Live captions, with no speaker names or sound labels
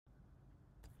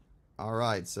All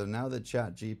right, so now that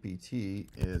ChatGPT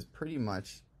is pretty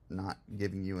much not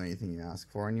giving you anything you ask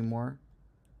for anymore,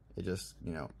 it just,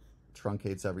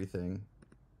 truncates everything,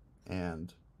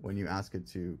 and when you ask it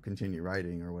to continue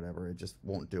writing or whatever, it just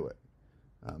won't do it.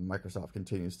 Microsoft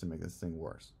continues to make this thing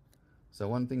worse. So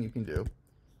one thing you can do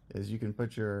is you can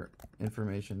put your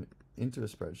information into a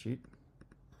spreadsheet,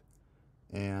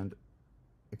 and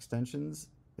extensions,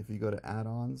 if you go to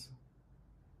add-ons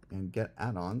and get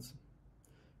add-ons,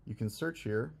 you can search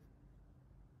here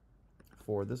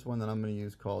for this one that I'm going to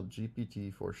use called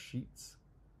GPT for Sheets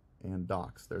and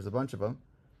Docs. There's a bunch of them.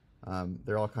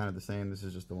 They're all kind of the same. This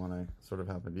is just the one I sort of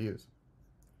happen to use.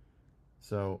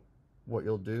 So what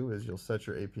you'll do is you'll set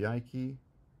your API key,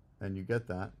 and you get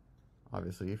that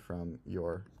obviously from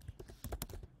your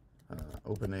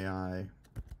OpenAI,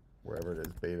 wherever it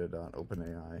is,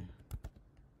 beta.openai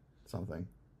something,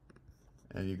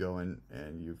 and you go in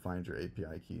and you find your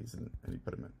API keys and you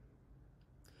put them in.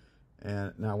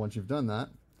 And now once you've done that,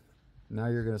 now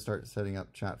you're going to start setting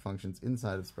up chat functions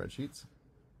inside of spreadsheets.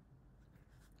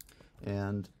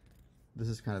 And this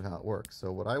is kind of how it works.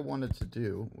 So what I wanted to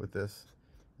do with this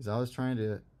is I was trying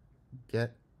to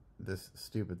get this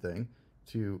stupid thing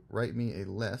to write me a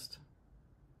list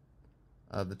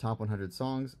of the top 100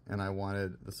 songs, and I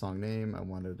wanted the song name, I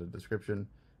wanted a description,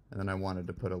 and then I wanted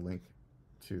to put a link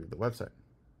to the website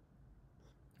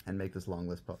and make this long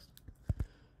list post.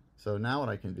 So now what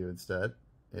I can do instead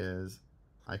is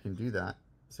I can do that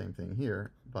same thing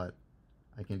here, but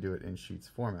I can do it in Sheets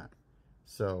format.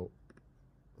 So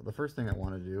the first thing I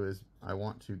want to do is I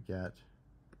want to get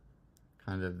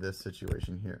kind of this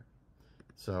situation here.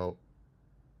 So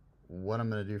what I'm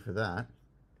going to do for that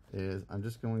is I'm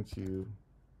just going to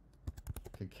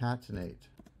concatenate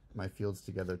my fields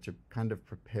together to kind of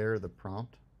prepare the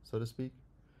prompt, so to speak.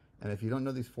 And if you don't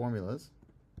know these formulas,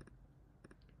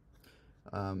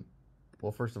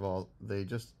 well, first of all, they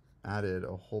just added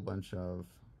a whole bunch of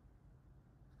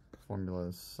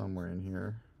formulas somewhere in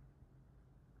here.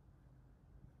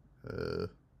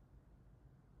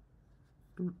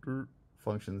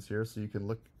 Functions here, so you can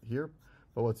look here.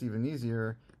 But what's even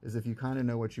easier is if you kind of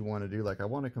know what you want to do, like I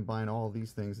want to combine all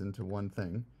these things into one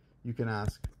thing, you can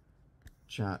ask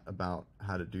chat about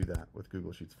how to do that with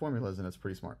Google Sheets formulas, and it's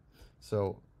pretty smart.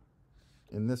 So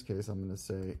in this case, I'm going to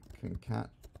say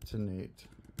concatenate,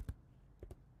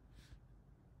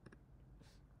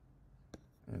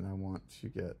 and I want to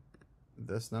get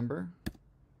this number,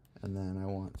 and then I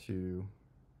want to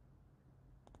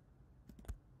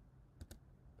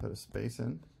put a space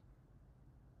in,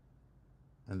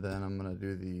 and then I'm going to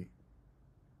do the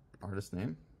artist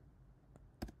name,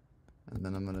 and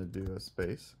then I'm going to do a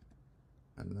space,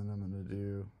 and then I'm going to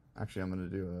do, actually I'm going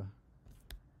to do a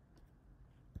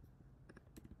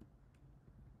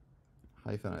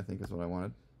hyphen, I think is what I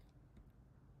wanted,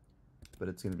 but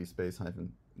it's going to be space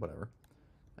hyphen whatever.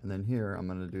 And then here I'm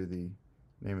going to do the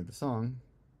name of the song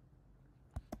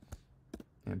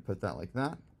and put that like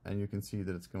that, and you can see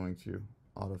that it's going to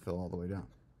autofill all the way down.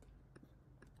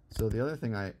 So the other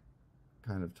thing I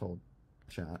kind of told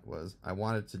chat was I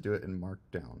wanted to do it in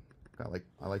Markdown.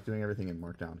 I like doing everything in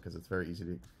Markdown because it's very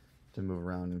easy to move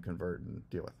around and convert and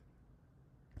deal with.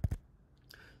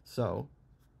 So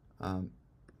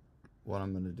what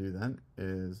I'm going to do then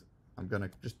is I'm going to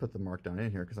just put the Markdown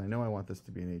in here because I know I want this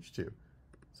to be an H2.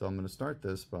 So I'm going to start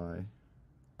this by,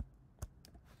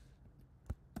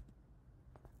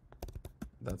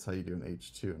 that's how you do an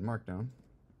H2 in Markdown.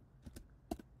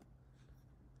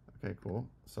 Okay, cool.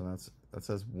 So that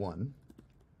says 1,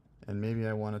 and maybe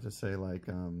I wanted to say like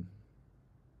I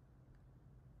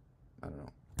don't know,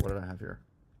 what did I have here?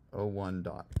 01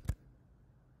 dot.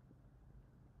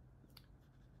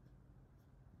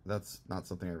 That's not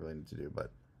something I really need to do,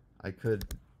 but I could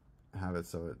have it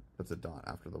so it puts a dot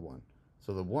after the 1.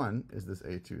 So the 1 is this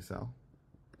A2 cell.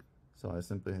 So I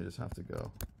simply just have to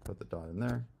go put the dot in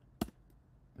there,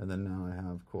 and then now I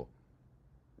have cool.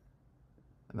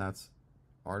 And that's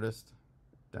artist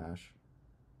dash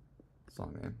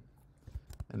song name.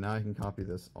 And now I can copy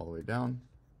this all the way down,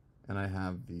 and I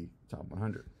have the top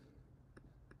 100.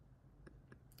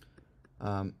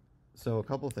 So a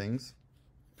couple things.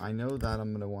 I know that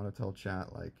I'm going to want to tell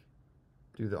chat, like,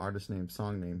 do the artist name,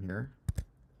 song name here,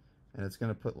 and it's going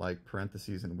to put like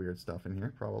parentheses and weird stuff in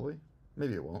here, probably.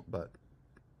 Maybe it won't, but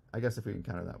I guess if we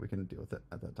encounter that, we can deal with it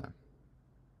at that time.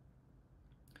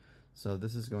 So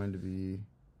this is going to be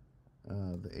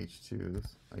the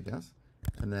H2s, I guess.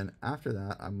 And then after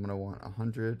that, I'm going to want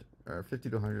 100 or 50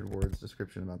 to 100 words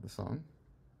description about the song.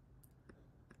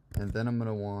 And then I'm going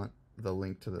to want the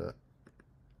link to the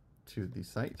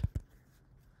site.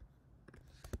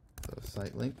 So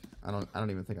site link. I don't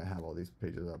even think I have all these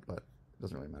pages up, but it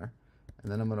doesn't really matter.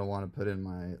 And then I'm going to want to put in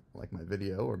my my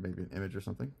video or maybe an image or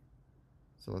something.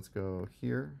 So let's go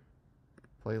here,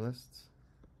 playlists.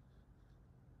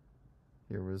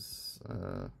 Here was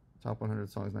top 100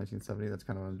 songs 1970. That's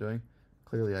kind of what I'm doing.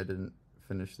 Clearly I didn't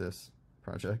finish this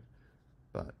project,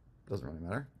 but it doesn't really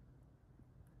matter.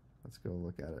 Let's go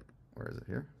look at it. Where is it?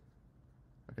 Here?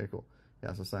 Okay, cool.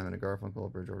 Yeah, so Simon and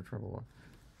Garfunkel, Bridge Over Troubled Water.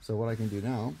 So what I can do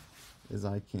now is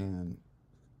I can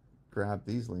grab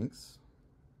these links,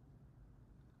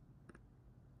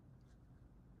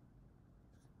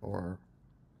 or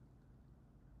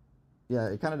yeah,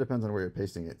 it kind of depends on where you're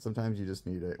pasting it. Sometimes you just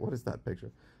need a, what is that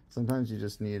picture? Sometimes you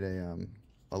just need a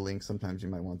link. Sometimes you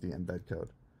might want the embed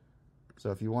code. So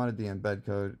if you wanted the embed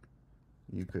code,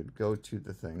 you could go to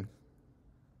the thing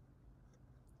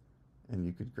and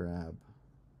you could grab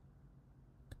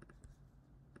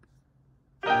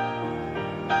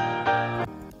I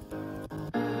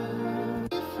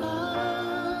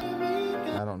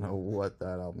don't know what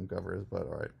that album cover is, but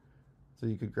all right. So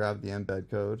you could grab the embed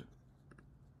code.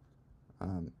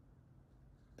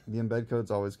 The embed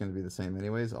code's always going to be the same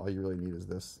anyways. All you really need is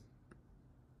this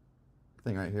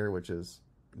thing right here, which is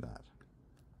that.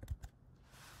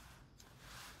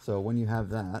 So when you have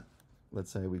that, let's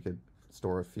say we could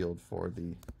store a field for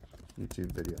the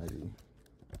YouTube video ID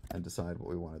and decide what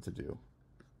we wanted to do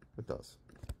with those.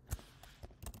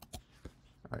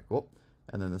 All right, cool.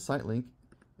 And then the site link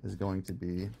is going to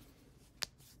be,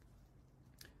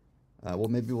 well,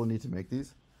 maybe we'll need to make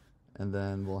these. And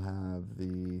then we'll have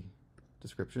the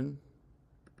description.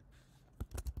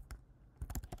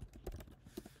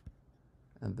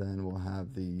 And then we'll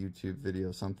have the YouTube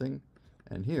video something.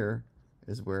 And here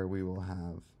is where we will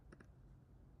have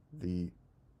the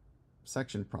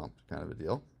section prompt kind of a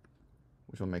deal,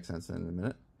 which will make sense in a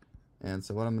minute. And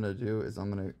so what I'm going to do is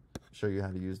I'm going to show you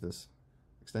how to use this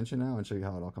extension now and show you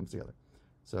how it all comes together.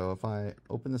 So if I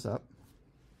open this up,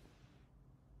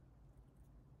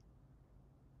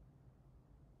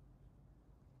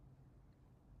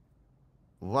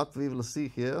 what we will see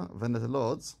here when it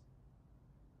loads,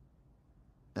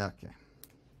 okay.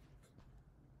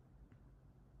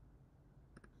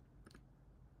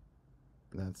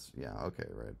 That's, yeah, okay,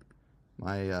 right.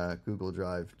 My Google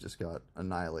Drive just got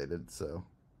annihilated, so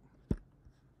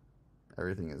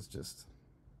everything is just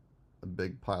a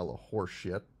big pile of horse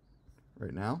shit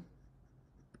right now.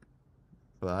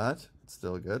 But it's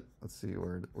still good. Let's see,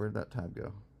 where'd that tab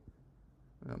go?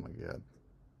 Oh my god.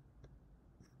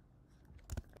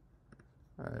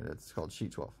 Alright, it's called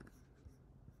Sheet 12.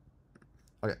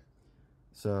 Okay,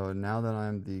 so now that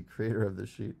I'm the creator of the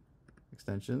sheet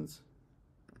extensions,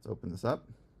 let's open this up.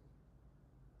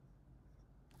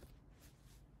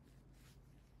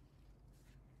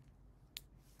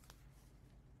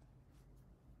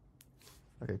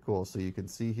 Okay, cool. So you can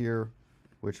see here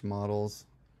which models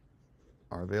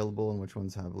are available and which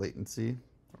ones have latency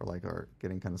or like are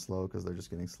getting kind of slow because they're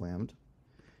just getting slammed.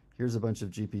 Here's a bunch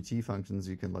of GPT functions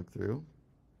you can look through.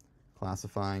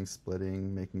 Classifying,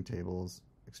 splitting, making tables,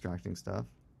 extracting stuff.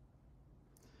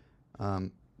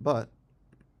 And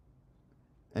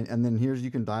then here's,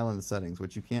 you can dial in the settings,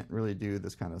 which you can't really do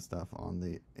this kind of stuff on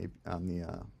the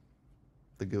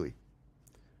GUI.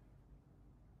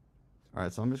 All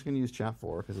right, so I'm just going to use chat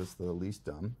 4 because it's the least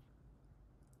dumb.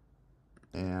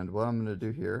 And what I'm going to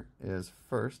do here is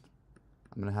first,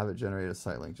 I'm going to have it generate a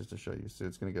site link just to show you. So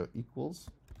it's going to go equals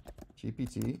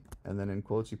GPT, and then in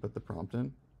quotes you put the prompt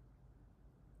in.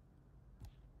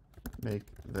 Make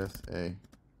this a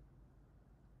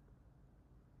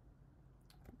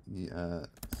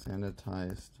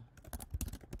sanitized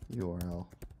URL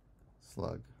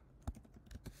slug.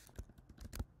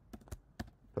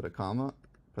 Put a comma,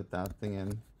 put that thing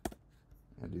in,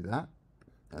 and do that.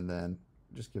 And then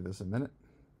just give this a minute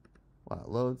while it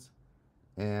loads.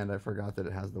 And I forgot that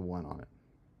it has the 1 on it.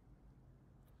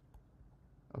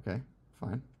 Okay,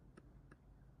 fine.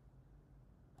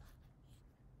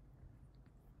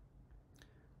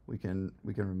 We can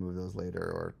remove those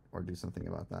later or do something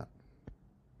about that.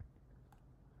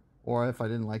 Or if I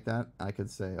didn't like that, I could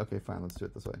say, okay, fine, let's do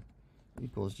it this way.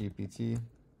 Equals GPT,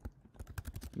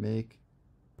 make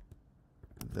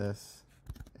this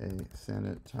a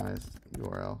sanitized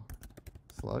URL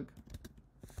slug.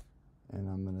 And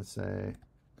I'm going to say,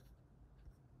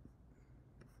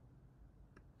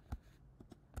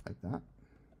 like that.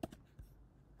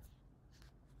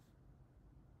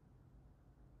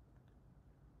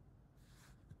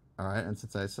 All right, and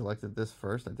since I selected this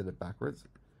first, I did it backwards.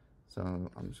 So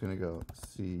I'm just going to go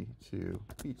C to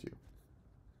P2.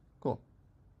 Cool.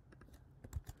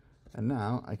 And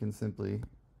now I can simply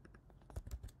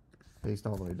paste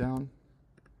all the way down,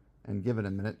 and give it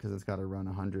a minute because it's got to run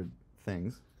 100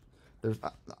 things.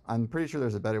 I'm pretty sure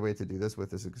there's a better way to do this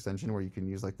with this extension where you can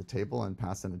use like the table and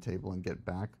pass in a table and get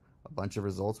back a bunch of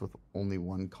results with only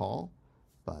one call,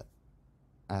 but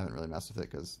I haven't really messed with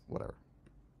it because whatever.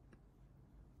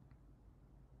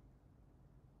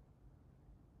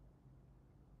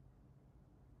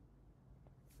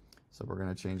 So we're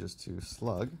going to change this to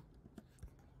slug,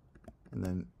 and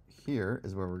then here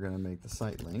is where we're going to make the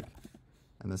site link,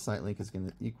 and the site link is going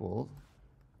to equal,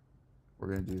 we're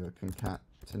going to do a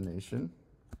concatenation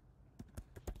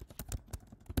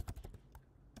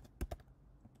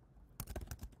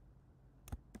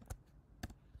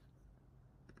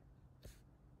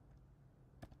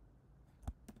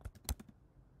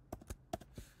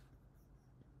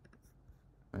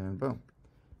and boom.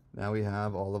 Now we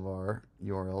have all of our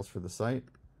URLs for the site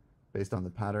based on the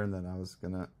pattern that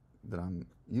I'm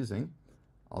using,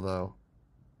 although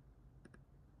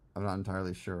I'm not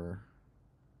entirely sure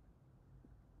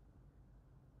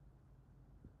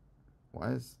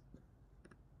why is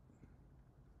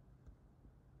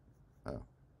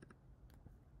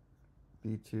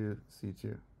B2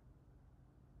 C2.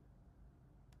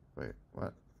 Wait,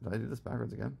 what? Did I do this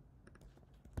backwards again?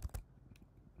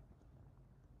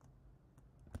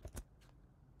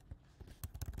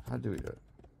 How do we do it?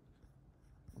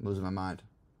 I'm losing my mind.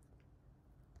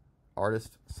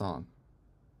 Artist, song.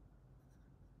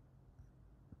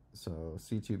 So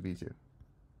C2, B2.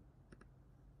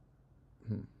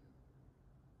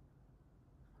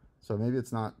 So maybe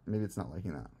it's not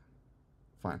liking that.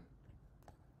 Fine.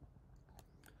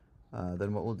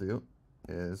 Then what we'll do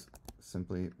is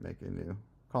simply make a new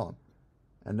column.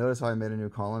 And notice how I made a new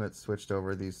column, it switched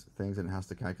over these things and it has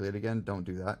to calculate again. Don't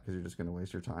do that because you're just going to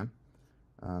waste your time.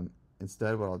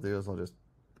 Instead, what I'll do is I'll just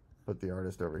put the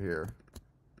artist over here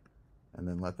and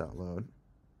then let that load.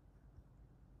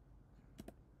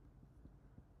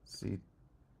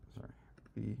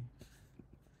 B2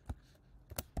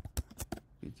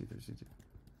 through C2.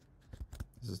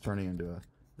 This is turning into a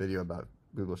video about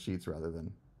Google Sheets rather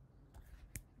than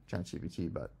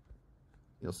ChatGPT, but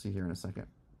you'll see here in a second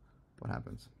what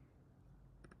happens.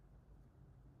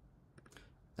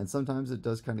 And sometimes it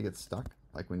does kind of get stuck,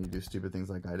 like when you do stupid things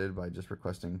like I did by just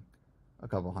requesting a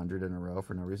couple hundred in a row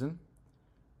for no reason.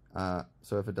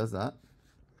 So if it does that,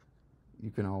 you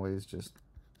can always just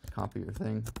copy your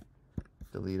thing,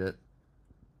 delete it,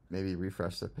 maybe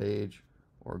refresh the page,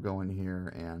 or go in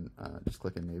here and just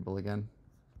click enable again.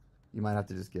 You might have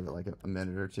to just give it like a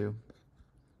minute or two.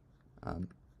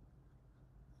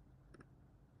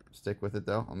 Stick with it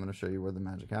though. I'm going to show you where the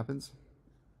magic happens.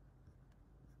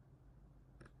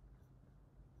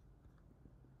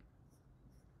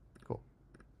 Cool.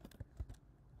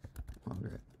 Oh,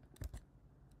 great.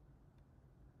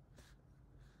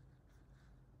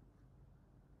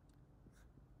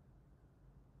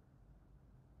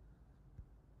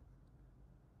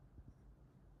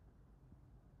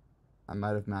 I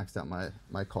might have maxed out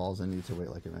my calls and need to wait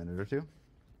like a minute or two.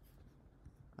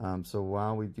 So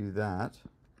while we do that,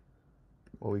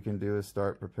 what we can do is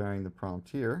start preparing the prompt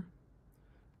here.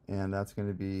 And that's going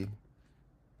to be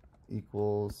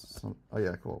equals some, oh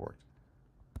yeah, cool, it worked.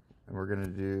 And we're going to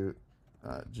do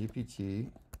GPT,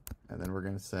 and then we're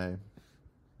going to say,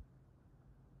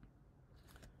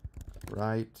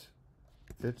 write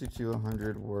 50 to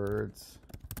 100 words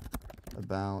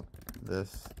about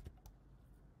this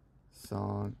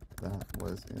song that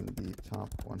was in the top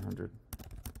 100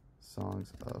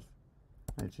 songs of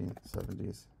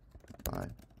 1970s by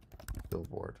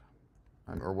Billboard,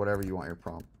 or whatever you want your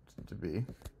prompt to be.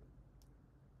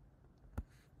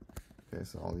 Okay,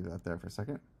 so I'll leave that there for a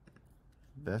second.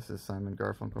 This is Simon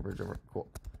Garfunkel Bridge Over. Cool.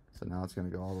 So now it's going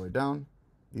to go all the way down.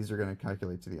 These are going to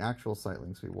calculate to the actual site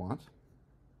links we want.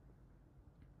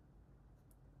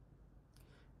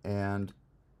 And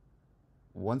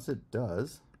once it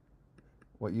does,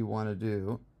 what you want to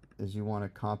do is you want to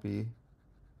copy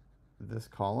this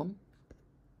column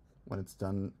when it's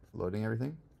done loading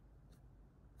everything.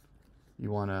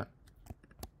 You want to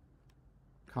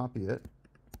copy it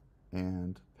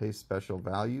and paste special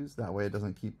values. That way it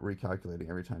doesn't keep recalculating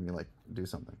every time you like do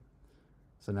something.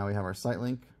 So now we have our site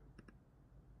link.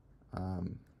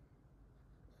 I'm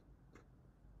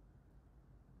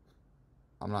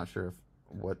not sure if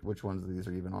which ones of these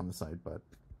are even on the site, but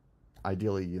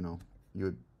ideally, you know, you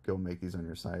would go make these on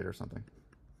your site or something.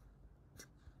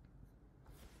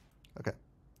 Okay.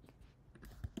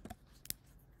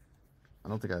 I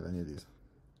don't think I have any of these.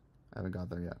 I haven't got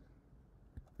there yet.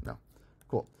 No.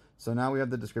 Cool. So now we have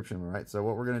the description, right? So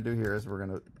what we're going to do here is we're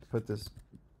going to put this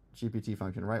GPT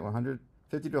function, write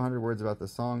 50 to 100 words about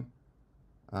this song.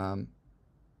 From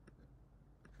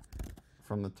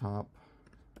the top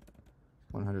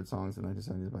 100 songs in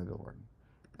 1970s by Billboard.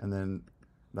 And then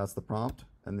that's the prompt.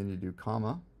 And then you do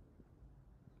comma.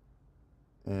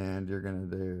 And you're going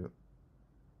to do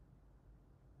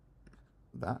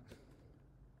that.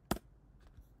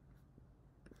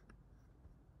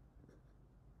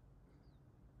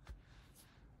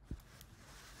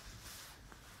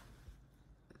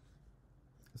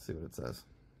 Let's see what it says.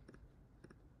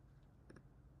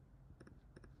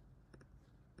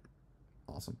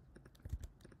 Awesome.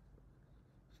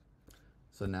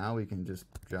 So now we can just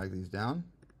drag these down,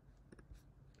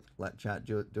 let chat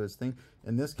do its thing.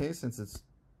 In this case, since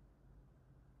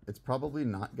it's probably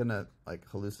not gonna like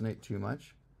hallucinate too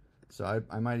much, so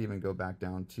I might even go back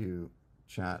down to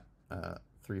chat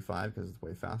 3.5 because it's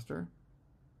way faster.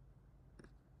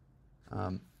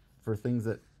 For things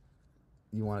that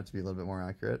you want it to be a little bit more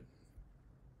accurate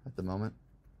at the moment,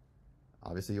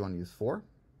 obviously you want to use 4.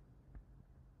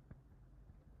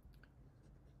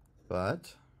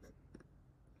 But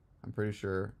I'm pretty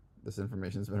sure this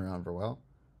information's been around for a while,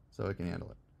 so it can handle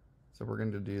it. So we're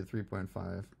going to do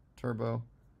 3.5 turbo,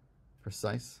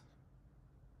 precise,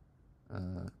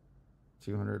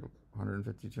 200,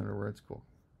 150, 200 words, cool.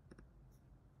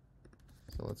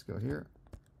 So let's go here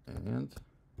and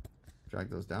drag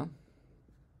those down.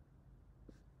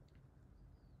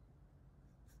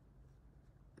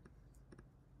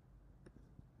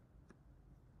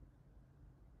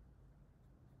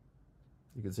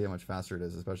 You can see how much faster it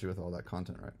is, especially with all that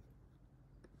content, right?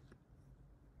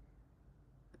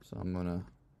 So I'm gonna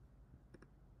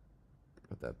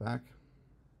put that back.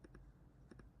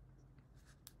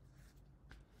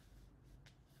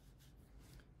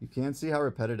 You can see how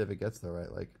repetitive it gets though,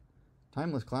 right? Like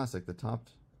Timeless Classic, the top,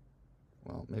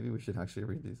 well, maybe we should actually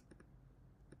read these.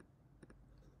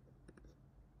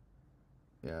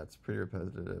 Yeah, it's pretty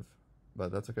repetitive,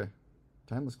 but that's okay.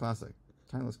 Timeless Classic,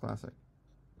 Timeless Classic.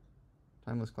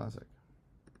 Timeless Classic.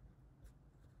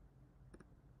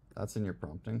 That's in your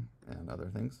prompting and other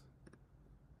things.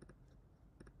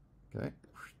 Okay.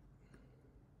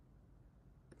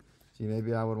 See,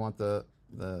 maybe I would want the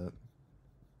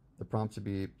prompt to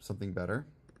be something better.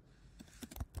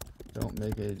 Don't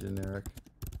make a generic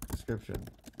description.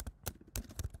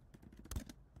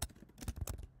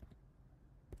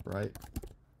 Write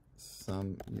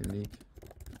some unique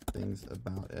things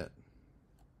about it.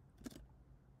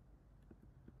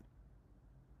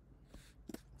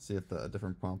 See if a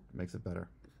different prompt makes it better.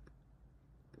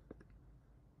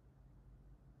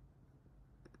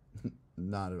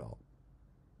 Not at all.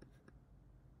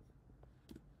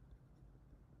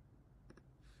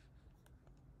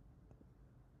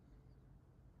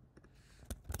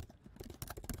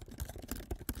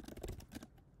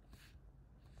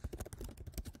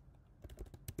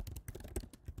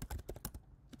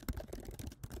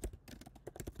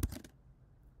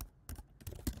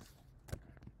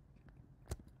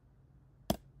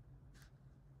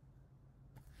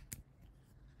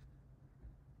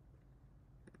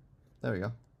 There we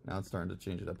go. Now it's starting to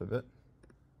change it up a bit.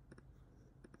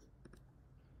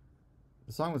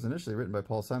 The song was initially written by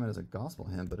Paul Simon as a gospel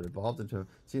hymn, but it evolved into...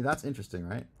 See, that's interesting,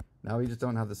 right? Now we just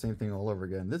don't have the same thing all over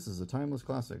again. This is a timeless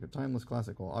classic, a timeless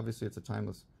classic. Well, obviously it's a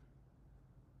timeless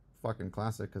fucking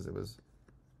classic because it was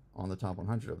on the top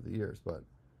 100 of the years, but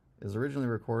it was originally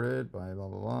recorded by blah,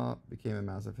 blah, blah, became a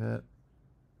massive hit.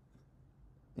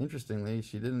 Interestingly,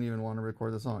 she didn't even want to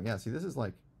record the song. Yeah, see, this is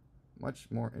like much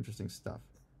more interesting stuff.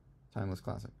 Timeless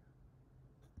classic.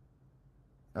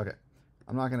 Okay,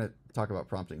 I'm not going to talk about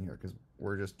prompting here because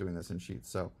we're just doing this in Sheets.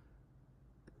 So,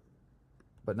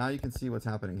 but now you can see what's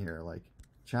happening here. Like,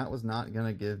 chat was not going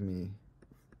to give me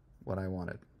what I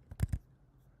wanted.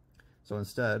 So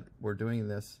instead, we're doing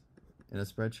this in a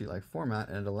spreadsheet-like format,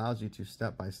 and it allows you to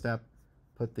step by step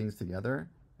put things together.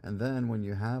 And then when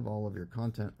you have all of your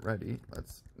content ready,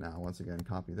 let's now once again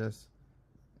copy this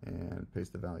and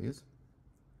paste the values.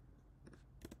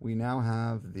 We now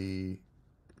have the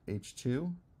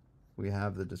H2, we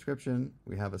have the description,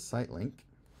 we have a site link,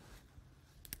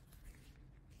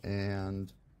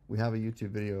 and we have a YouTube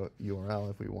video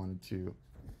URL if we wanted to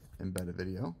embed a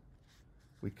video.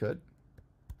 We could.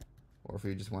 Or if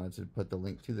we just wanted to put the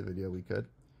link to the video, we could.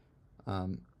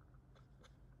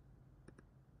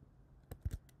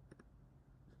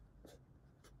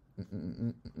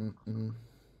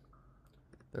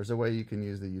 There's a way you can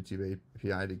use the YouTube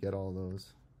API to get all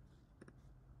those.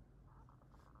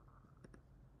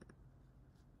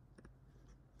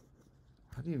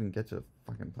 How do you even get to a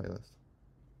fucking playlist?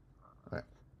 Okay.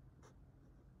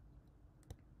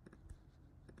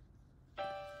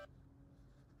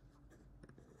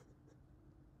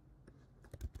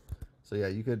 So yeah,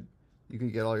 you could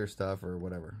get all your stuff or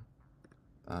whatever.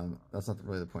 That's not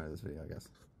really the point of this video, I guess.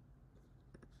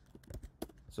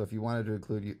 So if you wanted to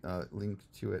include a link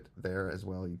to it there as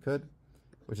well, you could,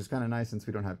 which is kind of nice since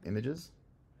we don't have images.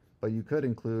 But you could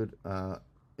include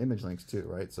image links too,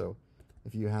 right? So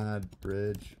if you had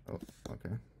bridge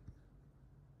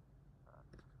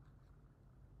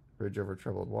over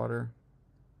troubled water.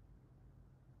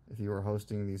 If you were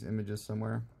hosting these images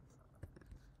somewhere,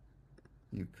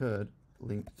 you could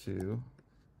link to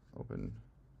open.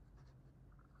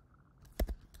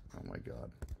 Oh my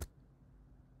God.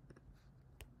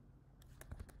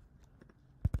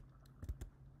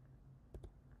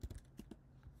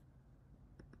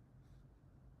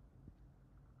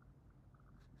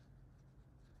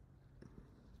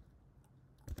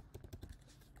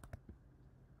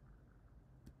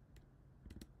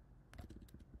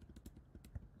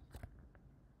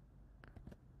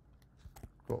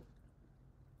 Cool.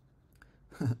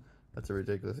 That's a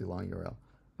ridiculously long URL.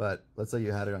 But let's say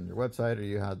you had it on your website or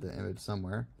you had the image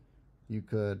somewhere. You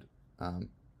could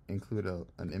include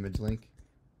an image link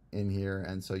in here,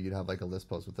 and so you'd have like a list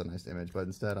post with a nice image. But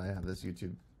instead, I have this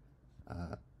YouTube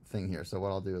thing here. So what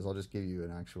I'll do is I'll just give you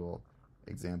an actual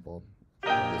example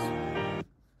of this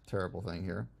terrible thing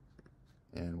here,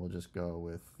 and we'll just go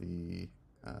with the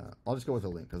I'll just go with a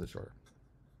link because it's shorter.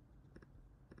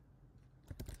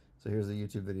 So here's the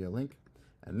YouTube video link,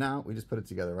 and now we just put it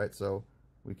together, right? So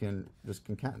we can just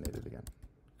concatenate it again.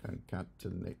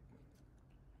 Concatenate.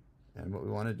 And what we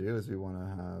want to do is we want to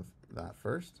have that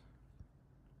first.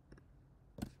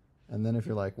 And then if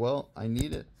you're like, well, I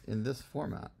need it in this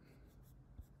format,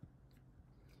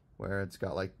 where it's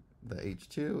got like the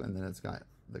H2 and then it's got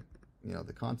the,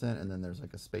 the content, and then there's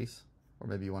like a space, or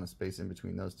maybe you want a space in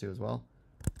between those two as well.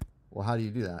 Well, how do you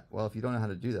do that? Well, if you don't know how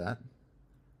to do that,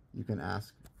 you can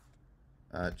ask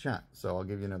chat. So I'll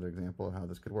give you another example of how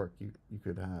this could work. You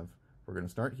could have, we're going to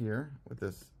start here with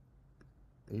this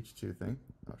H2 thing.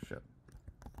 Oh shit.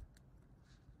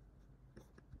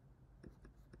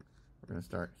 We're going to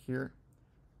start here,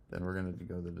 then we're going to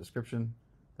go to the description,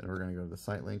 then we're going to go to the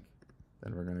site link,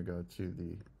 then we're going to go to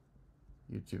the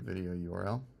YouTube video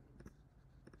URL.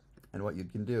 And what you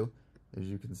can do is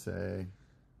you can say,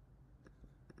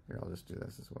 here, I'll just do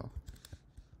this as well,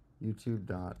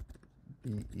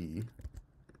 youtube.be,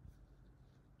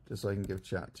 just so I can give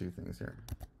chat two things here.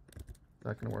 Is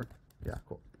that going to work? Yeah,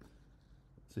 cool.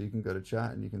 So you can go to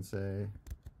chat and you can say,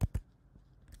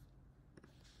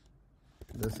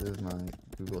 this is my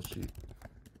Google Sheet.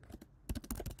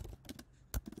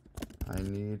 I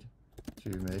need to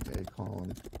make a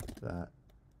column that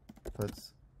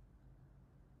puts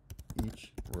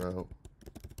each row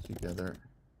together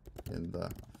in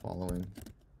the following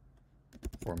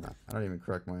format. I don't even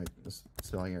correct my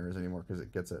spelling errors anymore because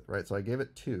it gets it, right? So I gave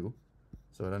it 2,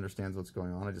 so it understands what's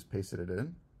going on. I just pasted it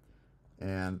in.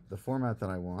 And the format that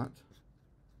I want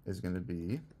is going to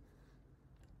be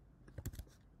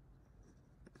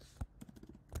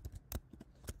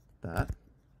that,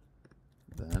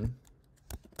 then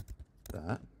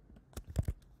that,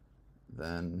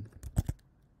 then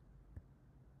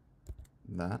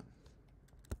that,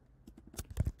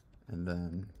 and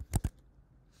then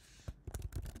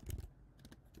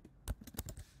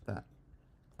that.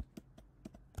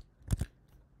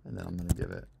 And then I'm going to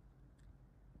give it,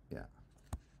 yeah.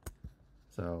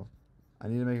 So I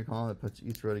need to make a column that puts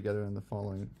each row together in the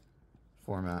following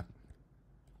format.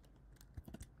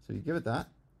 So you give it that,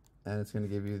 and it's going to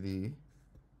give you the,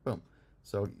 boom.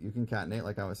 So you can concatenate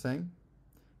like I was saying,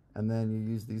 and then you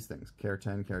use these things, char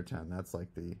 10, char 10. That's like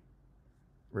the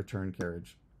return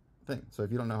carriage thing. So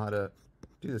if you don't know how to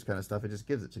do this kind of stuff, it just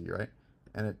gives it to you, right?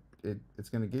 And it's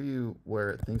going to give you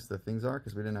where it thinks the things are,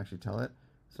 because we didn't actually tell it.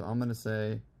 So I'm going to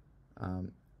say,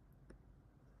 I'm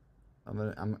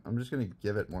just going to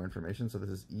give it more information. So this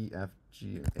is E, F,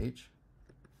 G, and H.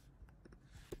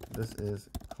 This is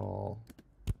call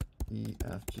E,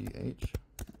 F, G, H.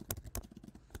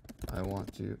 I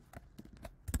want to,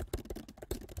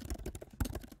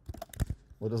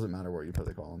 well, it doesn't matter where you put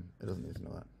the column. It doesn't need to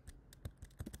know that.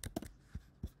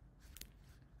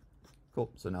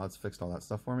 Cool, so now it's fixed all that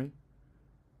stuff for me.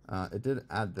 It did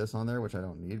add this on there, which I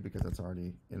don't need because it's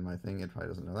already in my thing. It probably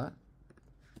doesn't know that.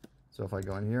 So if I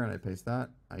go in here and I paste that,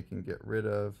 I can get rid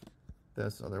of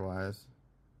this otherwise.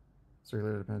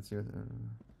 Circular dependency with,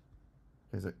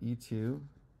 okay, so E2,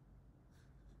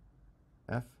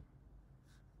 F,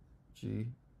 G,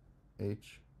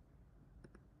 H,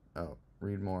 oh,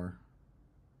 read more.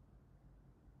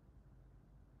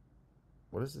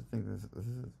 What is the thing this is?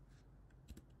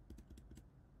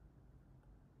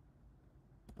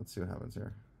 Let's see what happens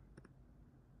here.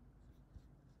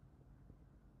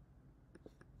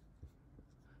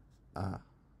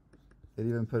 It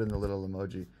even put in the little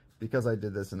emoji because I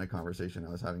did this in a conversation I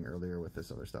was having earlier with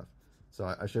this other stuff. So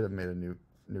I should have made a new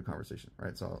conversation,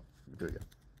 right? So I'll do it again.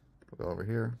 We'll go over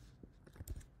here.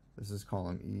 This is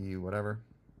column E, whatever.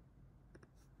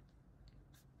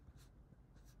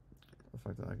 Where the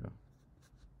fuck did I go?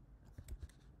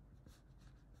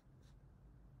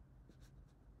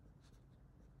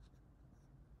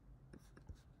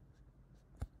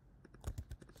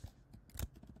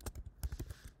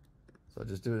 So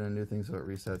just do it in a new thing so it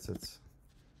resets its,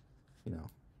 you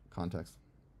know, context.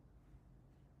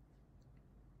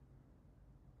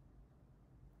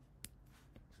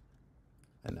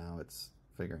 And now it's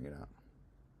figuring it out.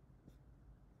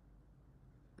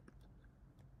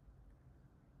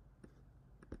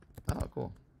 Oh,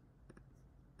 cool.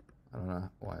 I don't know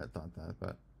why I thought that,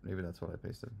 but maybe that's what I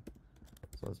pasted.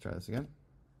 So let's try this again.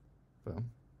 Boom.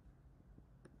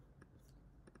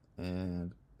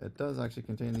 And it does actually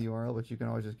contain the URL, but you can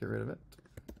always just get rid of it.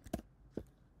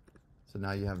 So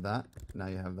now you have that. Now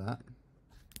you have that.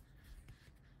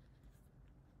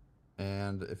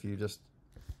 And if you just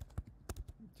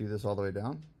do this all the way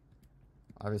down,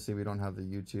 obviously we don't have the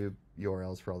YouTube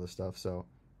URLs for all this stuff, so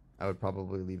I would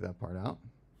probably leave that part out.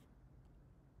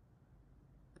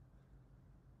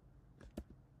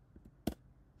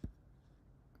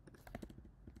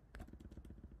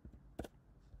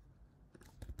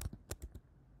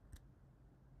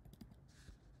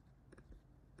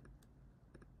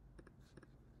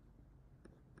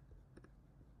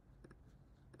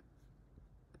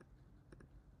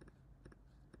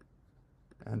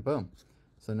 And boom.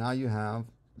 So now you have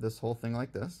this whole thing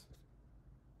like this.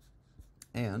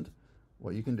 And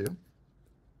what you can do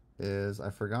is,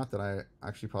 I forgot that I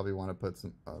actually probably want to put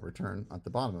some return at the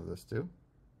bottom of this too.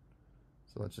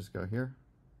 So let's just go here.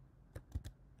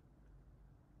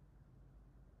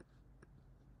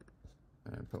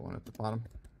 And put one at the bottom.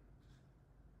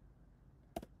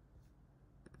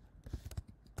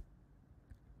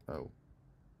 Oh.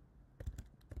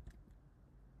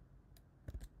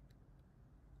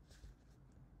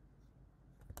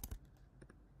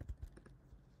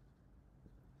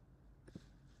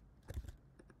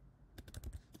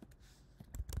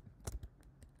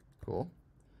 Cool.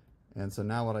 And so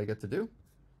now what I get to do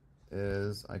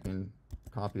is I can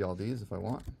copy all these if I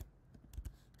want.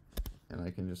 And I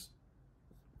can just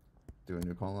do a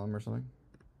new column or something.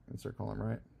 Insert column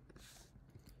right.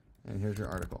 And here's your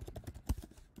article.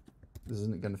 This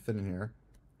isn't going to fit in here,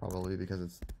 probably because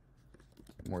it's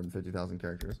more than 50,000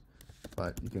 characters,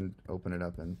 but you can open it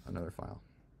up in another file.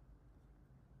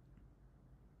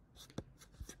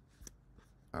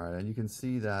 All right, and you can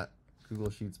see that Google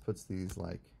Sheets puts these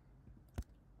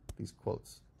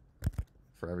quotes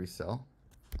for every cell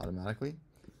automatically.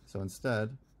 So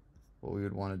instead, what we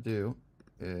would want to do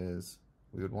is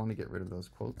we would want to get rid of those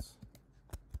quotes.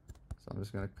 So I'm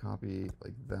just going to copy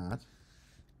like that.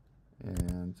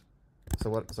 And so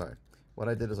what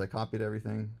I did is I copied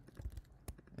everything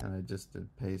and I just did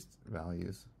paste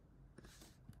values.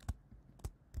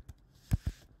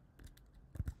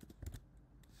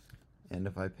 And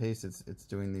if I paste, it's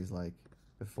doing these like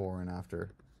before and after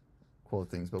quote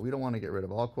things, but we don't want to get rid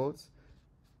of all quotes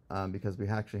because we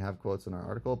actually have quotes in our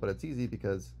article, but it's easy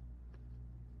because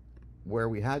where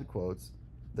we had quotes,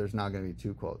 there's now going to be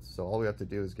 2 quotes. So all we have to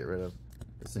do is get rid of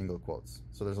the single quotes.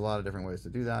 So there's a lot of different ways to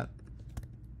do that.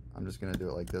 I'm just going to do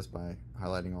it like this by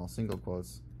highlighting all single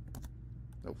quotes.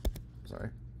 Nope, sorry.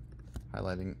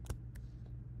 Highlighting.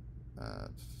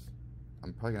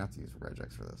 I'm probably going to have to use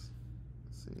regex for this.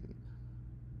 Let's see.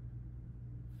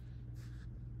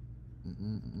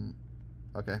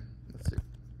 Okay, let's see.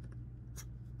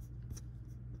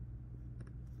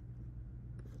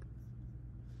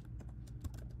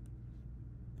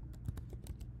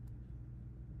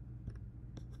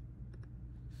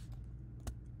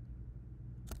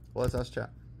 Well, let's ask chat.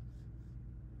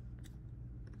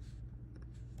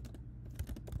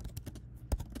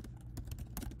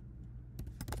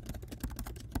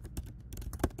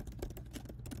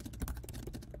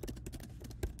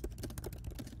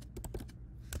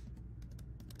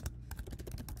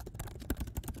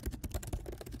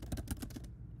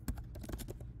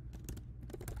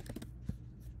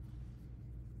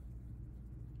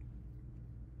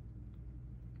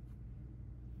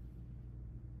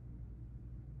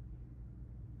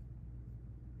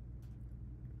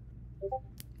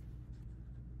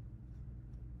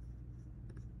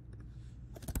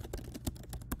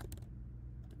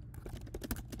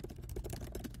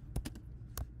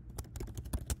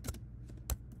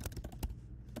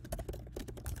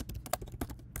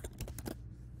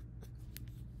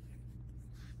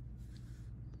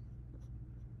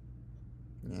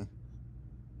 Yeah.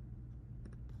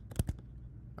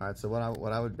 All right, so what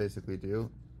I would basically do,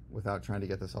 without trying to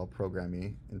get this all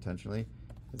programmy intentionally,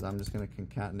 is I'm just going to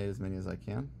concatenate as many as I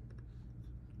can.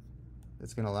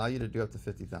 It's going to allow you to do up to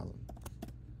 50,000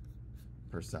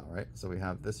 per cell, right? So we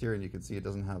have this here, and you can see it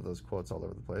doesn't have those quotes all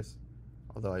over the place.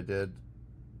 Although I did,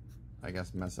 I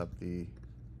guess, mess up the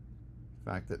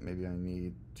fact that maybe I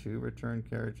need 2 return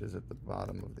carriages at the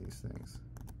bottom of these things.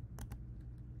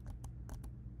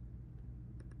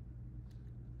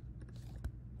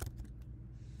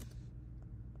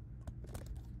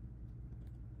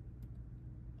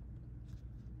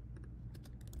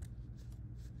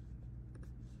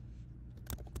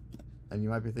 And you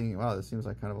might be thinking, wow, this seems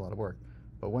like kind of a lot of work.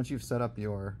 But once you've set up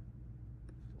your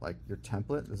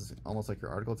template, this is almost like your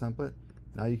article template,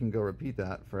 now you can go repeat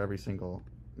that for every single,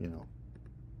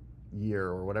 year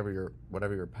or whatever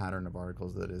your pattern of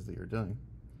articles that is that you're doing.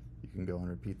 You can go and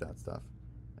repeat that stuff.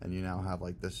 And you now have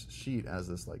like this sheet as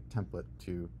this like template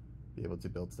to be able to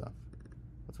build stuff.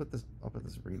 What's with this? I'll put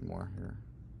this read more here.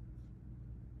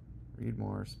 Read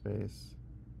more space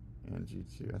and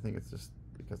G2. I think it's just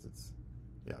because it's,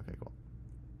 yeah, okay, cool.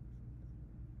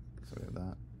 So we have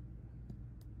that.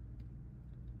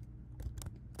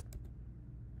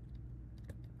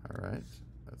 All right,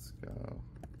 let's go.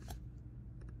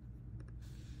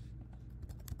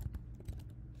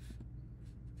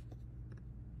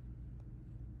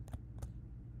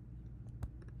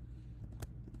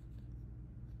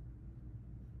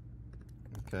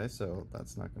 Okay, so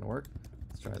that's not going to work.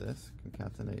 Let's try this.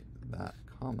 Concatenate that,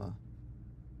 comma,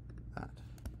 that.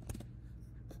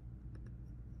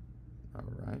 All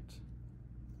right.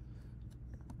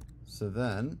 So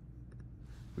then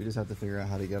we just have to figure out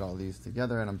how to get all these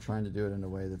together, and I'm trying to do it in a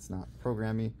way that's not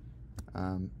programmy.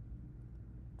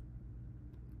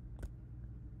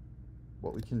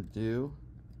 What we can do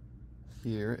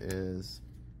here is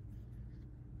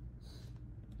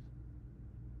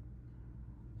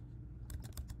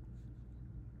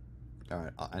all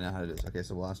right, I know how to do this. Okay,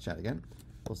 so we'll ask chat again.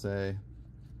 We'll say,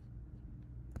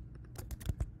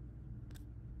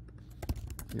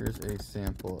 here's a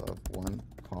sample of 1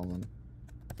 column,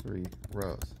 3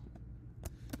 rows.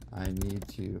 I need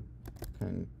to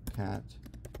concat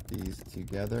these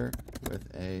together with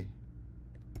a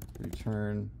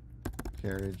return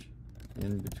carriage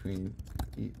in between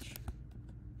each.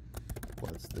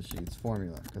 What's the Sheets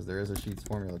formula? Because there is a Sheets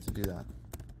formula to do that.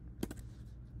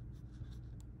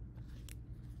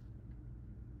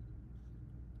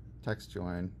 Text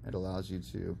join, it allows you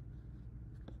to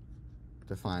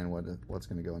define what's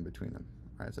going to go in between them.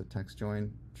 All right, so text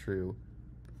join, true,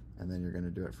 and then you're going to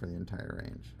do it for the entire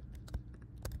range.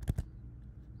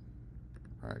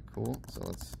 All right, cool. So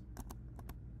let's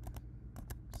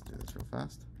do this real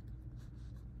fast.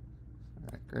 All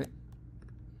right, great.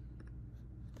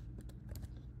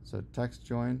 So text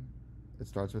join, it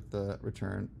starts with the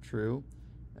return true,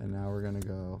 and now we're going to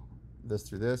go this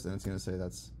through this, and it's going to say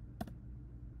that's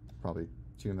probably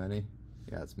too many.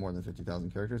 Yeah, it's more than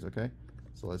 50,000 characters. Okay,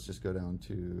 so let's just go down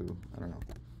to, I don't know,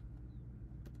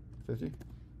 50.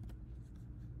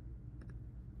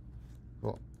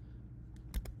 Cool.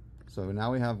 So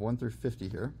now we have 1 through 50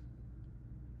 here,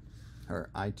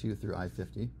 or I2 through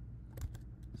I50.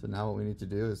 So now what we need to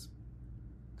do is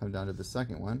come down to the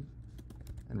second one,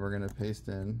 and we're going to paste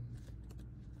in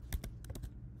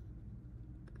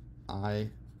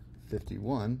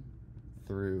I51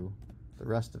 through the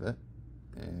rest of it,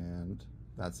 and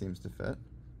that seems to fit.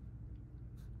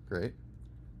 Great.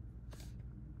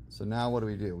 So now what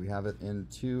do? We have it in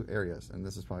 2 areas, and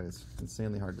this is probably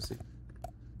insanely hard to see.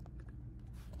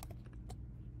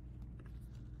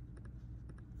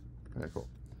 Okay, cool.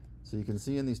 So you can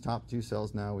see in these top 2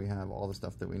 cells now we have all the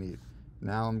stuff that we need.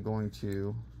 Now I'm going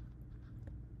to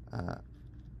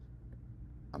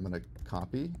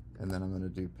copy, and then I'm going to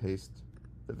do paste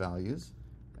the values.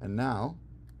 And now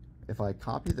if I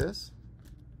copy this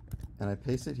and I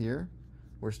paste it here,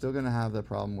 we're still going to have the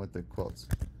problem with the quotes.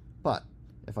 But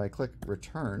if I click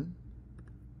return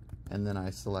and then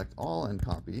I select all and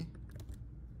copy,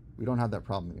 we don't have that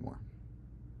problem anymore.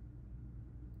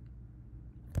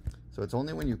 So it's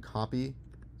only when you copy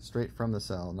straight from the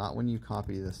cell, not when you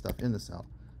copy the stuff in the cell.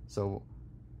 So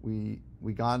we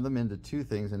got them into 2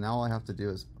 things, and now all I have to do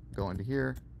is go into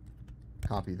here,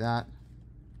 copy that,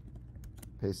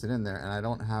 paste it in there, and I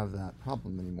don't have that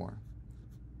problem anymore.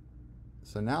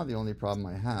 So now the only problem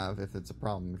I have, if it's a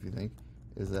problem, if you think,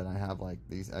 is that I have like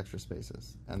these extra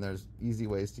spaces, and there's easy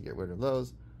ways to get rid of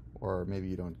those, or maybe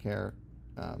you don't care,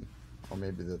 or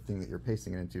maybe the thing that you're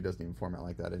pasting it into doesn't even format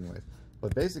like that anyways.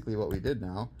 But basically what we did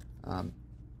now,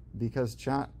 because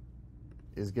chat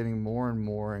is getting more and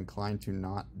more inclined to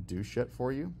not do shit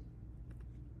for you,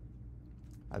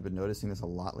 I've been noticing this a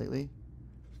lot lately.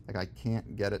 Like I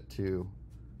can't get it to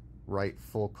write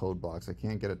full code blocks. I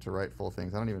can't get it to write full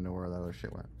things. I don't even know where that other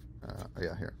shit went. Oh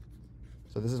yeah, here.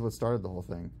 So this is what started the whole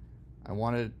thing. I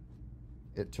wanted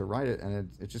it to write it, and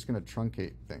it's just going to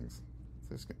truncate things.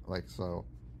 It's like so.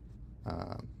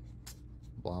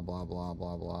 Blah blah blah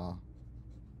blah blah.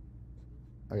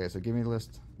 Okay, so give me the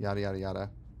list, yada yada yada,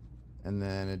 and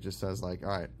then it just says like, all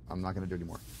right, I'm not going to do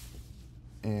anymore.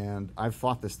 And I've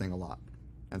fought this thing a lot,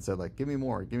 and said like, give me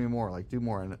more, like do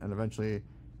more, and eventually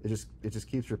it just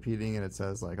keeps repeating, and it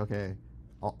says like, okay,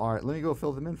 all right, let me go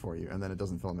fill them in for you, and then it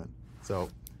doesn't fill them in. So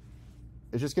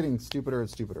it's just getting stupider and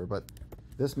stupider. But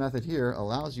this method here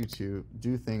allows you to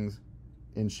do things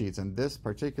in Sheets, and this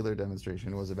particular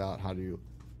demonstration was about how to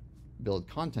build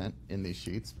content in these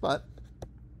sheets. But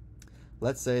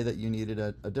let's say that you needed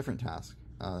a different task,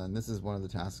 and this is one of the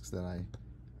tasks that I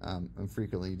am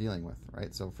frequently dealing with,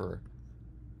 right? So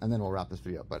and then we'll wrap this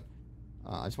video, but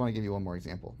I just want to give you one more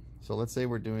example. So let's say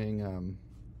we're doing,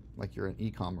 like you're an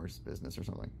e-commerce business or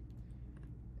something,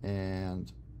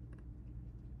 and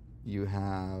you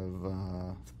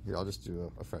have, here, I'll just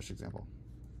do a fresh example.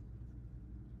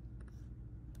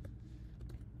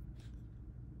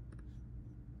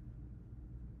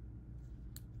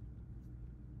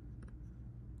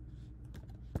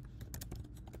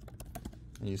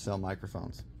 And you sell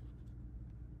microphones.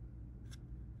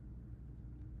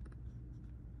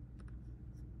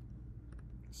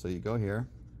 So you go here,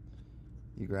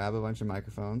 you grab a bunch of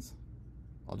microphones.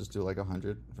 I'll just do like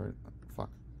 100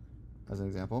 as an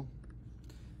example.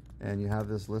 And you have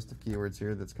this list of keywords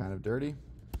here that's kind of dirty.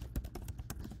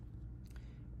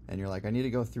 And you're like, I need to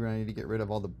go through and I need to get rid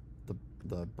of all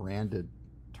the branded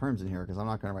terms in here, because I'm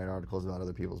not going to write articles about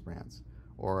other people's brands,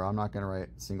 or I'm not going to write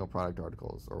single product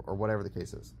articles, or whatever the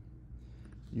case is.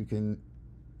 You can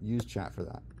use chat for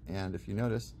that. And if you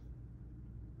notice,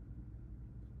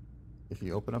 if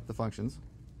you open up the functions,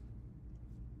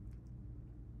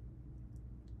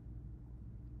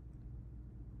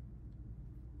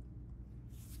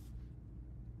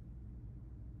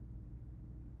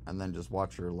 and then just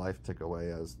watch your life tick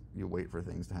away as you wait for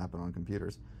things to happen on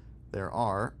computers, there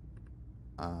are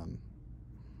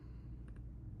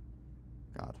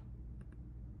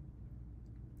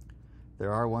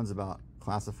there are ones about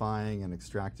classifying and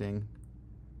extracting.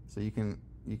 So you can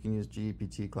use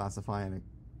GPT classify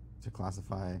to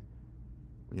classify,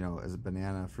 you know, as a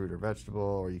banana, fruit, or vegetable,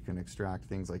 or you can extract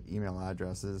things like email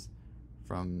addresses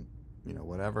from, you know,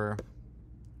 whatever,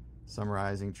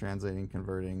 summarizing, translating,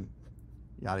 converting,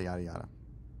 yada yada yada.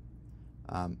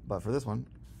 But for this one,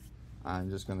 I'm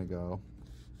just going to go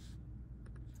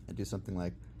and do something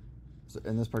like, so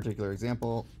in this particular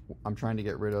example, I'm trying to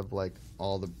get rid of like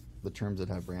all the terms that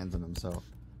have brands in them. So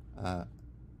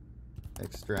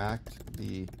extract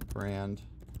the brand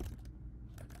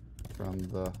from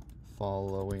the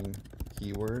following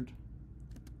keyword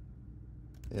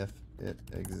if it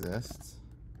exists.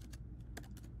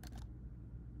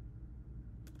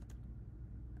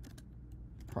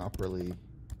 Properly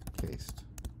cased.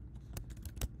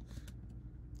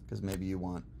 Because maybe you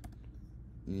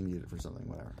need it for something,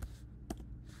 whatever.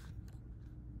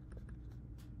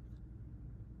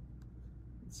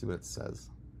 Let's see what it says.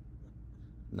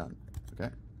 None. Okay.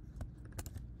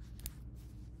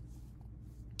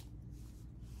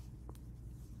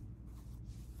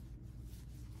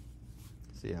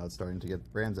 See how it's starting to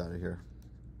get brands out of here.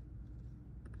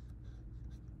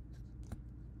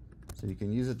 So you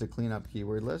can use it to clean up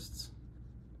keyword lists.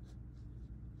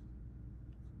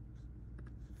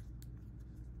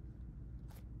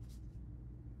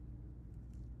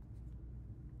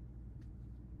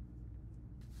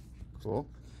 Cool.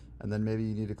 And then maybe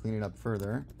you need to clean it up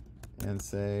further and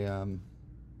say,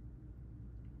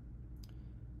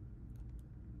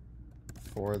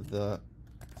 for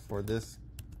this,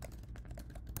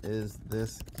 is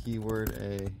this keyword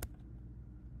a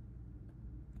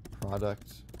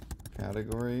product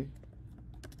category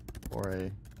or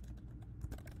a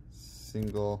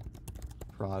single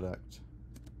product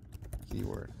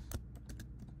keyword?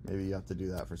 Maybe you have to do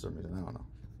that for some reason. I don't know.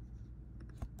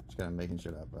 Just kind of making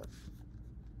shit up, but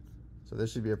so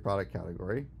this should be a product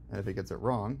category, and if it gets it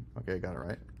wrong, okay, got it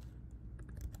right.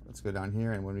 Let's go down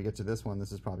here, and when we get to this one,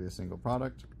 this is probably a single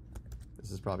product. This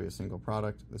is probably a single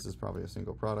product. This is probably a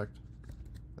single product.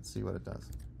 Let's see what it does.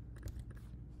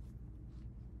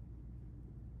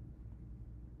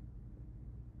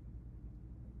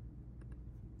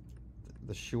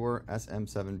 The Shure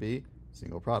SM7B,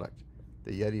 single product.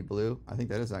 The Yeti Blue, I think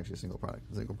that is actually a single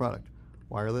product. Single product.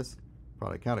 Wireless,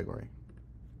 product category.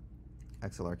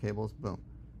 XLR cables, boom.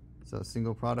 So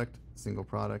single product, single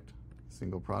product,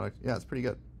 single product. Yeah, it's pretty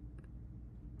good.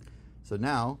 So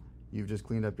now you've just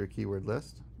cleaned up your keyword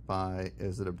list by,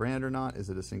 is it a brand or not? Is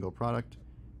it a single product?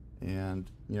 And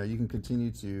you can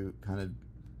continue to kind of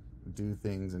do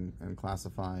things and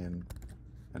classify and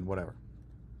whatever.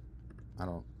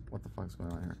 What the fuck's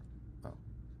going on here? Oh.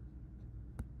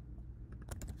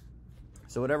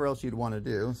 So whatever else you'd want to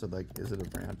do, so like, is it a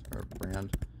brand or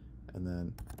brand? And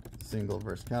then single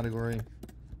versus category.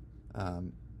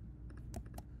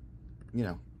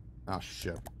 Oh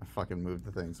shit, I fucking moved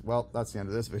the things. Well, that's the end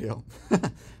of this video.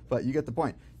 But you get the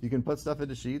point. You can put stuff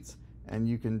into Sheets, and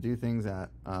you can do things at,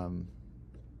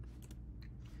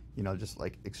 just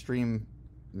like extreme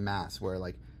mass, where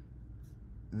like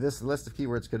this list of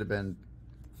keywords could have been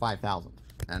 5,000,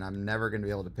 and I'm never going to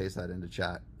be able to paste that into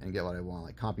chat and get what I want.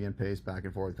 Like copy and paste back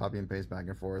and forth, copy and paste back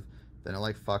and forth. Then it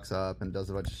like fucks up and does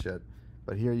a bunch of shit.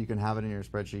 But here you can have it in your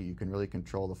spreadsheet. You can really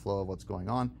control the flow of what's going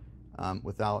on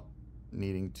without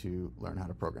needing to learn how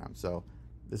to program. So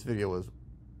this video was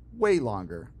way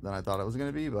longer than I thought it was going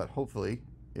to be, but hopefully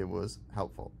it was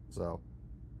helpful. So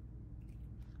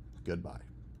goodbye.